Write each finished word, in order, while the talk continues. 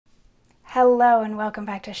Hello and welcome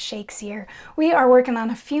back to Shakesyear. We are working on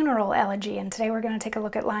a funeral elegy, and today we're going to take a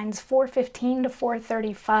look at lines 415 to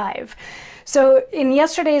 435. So in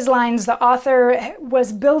yesterday's lines, the author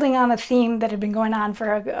was building on a theme that had been going on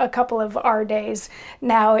for a couple of our days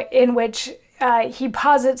now, in which he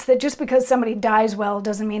posits that just because somebody dies well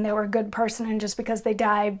doesn't mean they were a good person, and just because they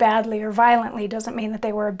die badly or violently doesn't mean that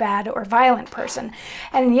they were a bad or violent person.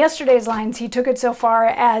 And in yesterday's lines, he took it so far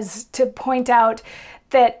as to point out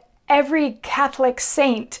that every Catholic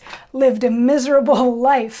saint lived a miserable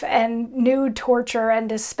life and knew torture and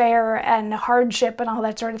despair and hardship and all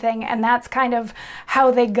that sort of thing. And that's kind of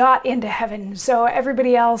how they got into heaven. So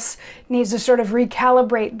everybody else needs to sort of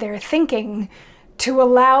recalibrate their thinking to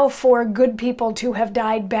allow for good people to have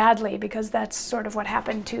died badly, because that's sort of what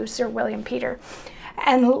happened to Sir William Peter.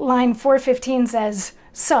 And line 415 says,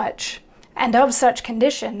 "Such, and of such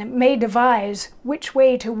condition, may devise which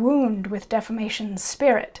way to wound with defamation's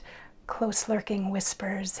spirit, close lurking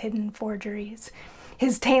whispers, hidden forgeries,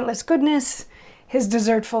 his taintless goodness, his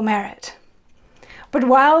desertful merit. But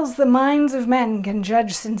whiles the minds of men can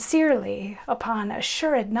judge sincerely upon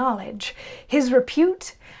assured knowledge, his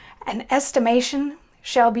repute and estimation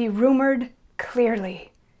shall be rumored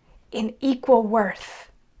clearly, in equal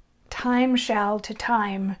worth. Time shall to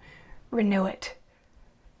time renew it.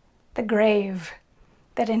 The grave,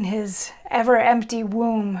 that in his ever-empty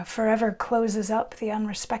womb forever closes up the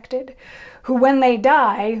unrespected, who when they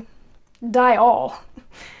die, die all,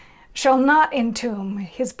 shall not entomb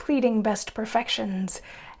his pleading best perfections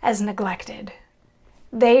as neglected.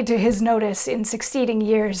 They to his notice in succeeding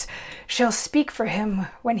years shall speak for him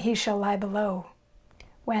when he shall lie below,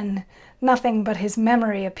 when nothing but his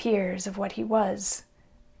memory appears of what he was,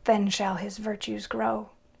 then shall his virtues grow.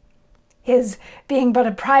 His being but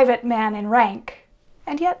a private man in rank,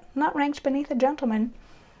 and yet not ranked beneath a gentleman,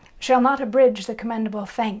 shall not abridge the commendable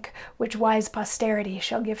thank which wise posterity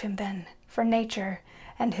shall give him then for nature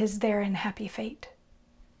and his therein happy fate."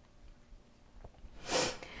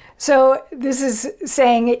 So this is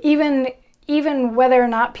saying even whether or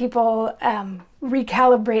not people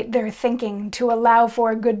recalibrate their thinking to allow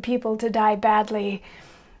for good people to die badly,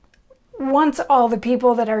 once all the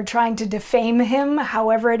people that are trying to defame him,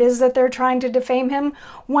 however it is that they're trying to defame him,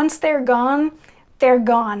 once they're gone,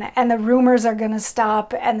 and the rumors are going to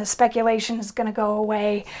stop, and the speculation is going to go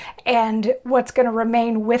away, and what's going to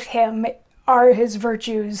remain with him are his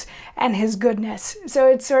virtues and his goodness. So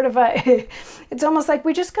it's sort of it's almost like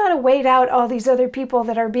we just got to wait out all these other people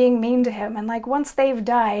that are being mean to him, and like once they've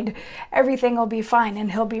died, everything will be fine,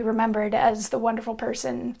 and he'll be remembered as the wonderful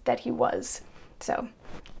person that he was. So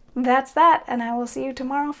that's that, and I will see you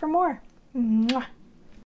tomorrow for more. Mwah.